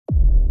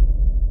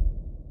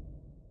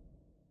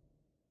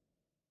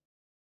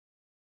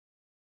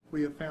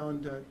We have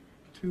found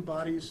two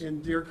bodies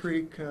in Deer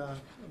Creek,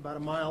 about a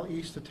mile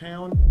east of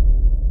town.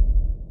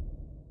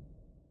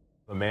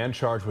 A man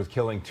charged with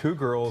killing two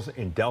girls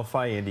in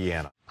Delphi,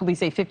 Indiana. Police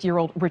say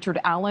 50-year-old Richard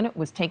Allen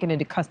was taken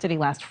into custody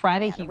last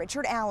Friday.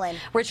 Richard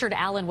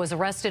Allen was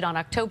arrested on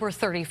October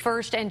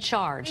 31st and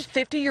charged.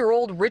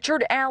 50-year-old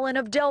Richard Allen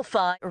of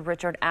Delphi.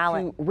 Richard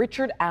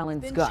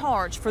Allen's been gun.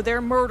 Charged for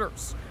their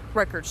murders.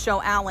 Records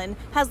show Allen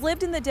has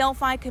lived in the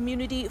Delphi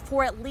community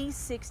for at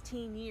least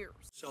 16 years.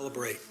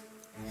 Celebrate.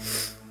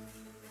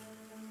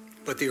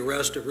 But the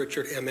arrest of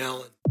Richard M.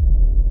 Allen.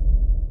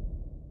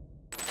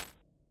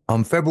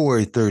 On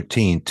February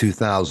 13,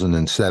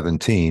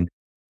 2017,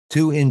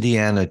 two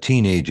Indiana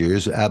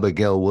teenagers,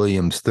 Abigail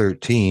Williams,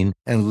 13,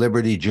 and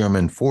Liberty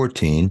German,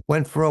 14,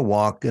 went for a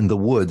walk in the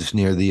woods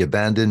near the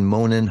abandoned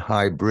Monon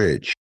High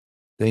Bridge.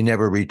 They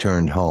never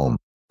returned home.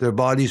 Their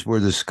bodies were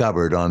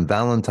discovered on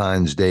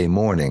Valentine's Day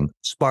morning,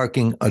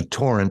 sparking a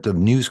torrent of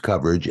news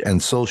coverage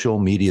and social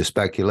media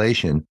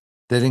speculation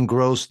that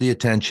engrossed the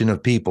attention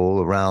of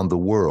people around the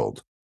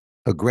world.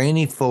 A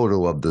grainy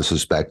photo of the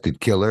suspected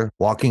killer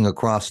walking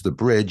across the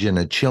bridge and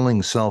a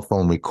chilling cell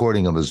phone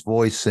recording of his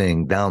voice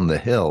saying "down the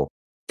hill"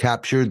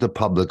 captured the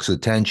public's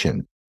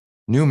attention.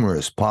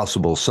 Numerous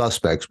possible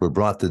suspects were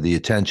brought to the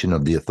attention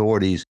of the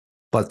authorities,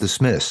 but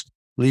dismissed,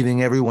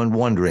 leaving everyone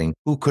wondering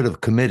who could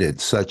have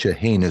committed such a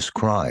heinous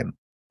crime.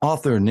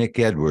 Author Nick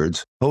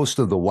Edwards, host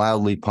of the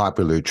wildly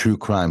popular True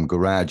Crime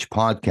Garage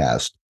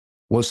podcast,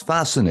 was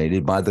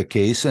fascinated by the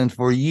case and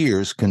for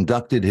years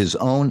conducted his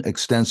own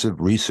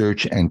extensive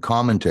research and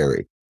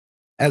commentary.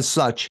 As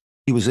such,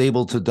 he was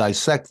able to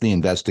dissect the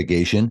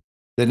investigation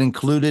that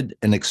included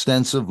an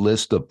extensive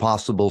list of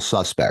possible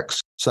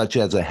suspects, such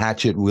as a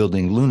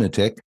hatchet-wielding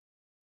lunatic,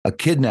 a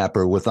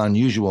kidnapper with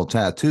unusual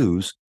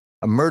tattoos,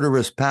 a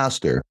murderous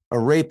pastor, a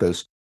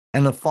rapist,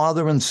 and a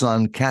father and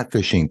son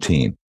catfishing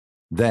team.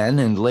 Then,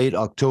 in late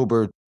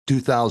October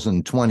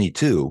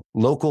 2022,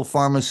 local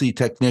pharmacy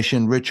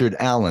technician Richard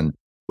Allen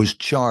was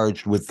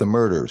charged with the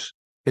murders.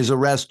 His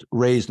arrest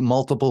raised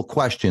multiple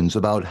questions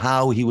about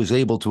how he was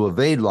able to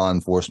evade law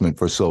enforcement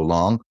for so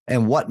long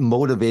and what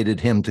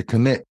motivated him to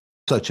commit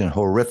such a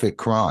horrific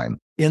crime.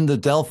 In the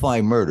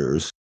Delphi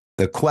murders,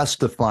 The Quest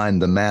to Find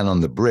the Man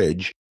on the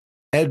Bridge,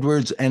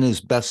 Edwards and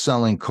his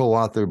best-selling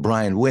co-author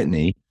Brian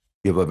Whitney,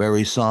 you have a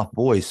very soft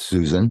voice,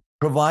 Susan,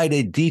 provide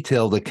a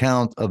detailed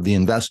account of the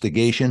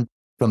investigation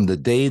from the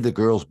day the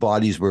girls'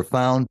 bodies were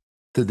found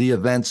to the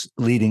events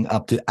leading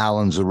up to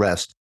Allen's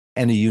arrest,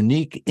 and a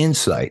unique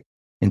insight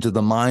into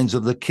the minds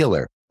of the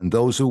killer and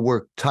those who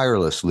worked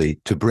tirelessly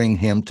to bring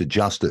him to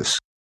justice.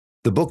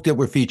 The book that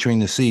we're featuring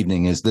this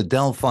evening is The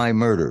Delphi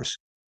Murders,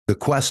 The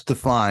Quest to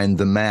Find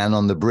the Man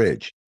on the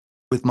Bridge,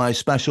 with my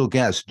special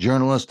guest,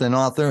 journalist and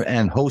author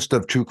and host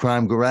of True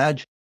Crime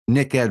Garage,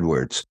 Nick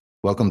Edwards.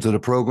 Welcome to the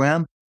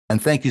program,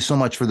 and thank you so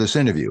much for this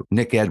interview,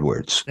 Nick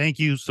Edwards. Thank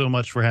you so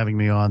much for having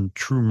me on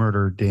True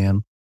Murder, Dan.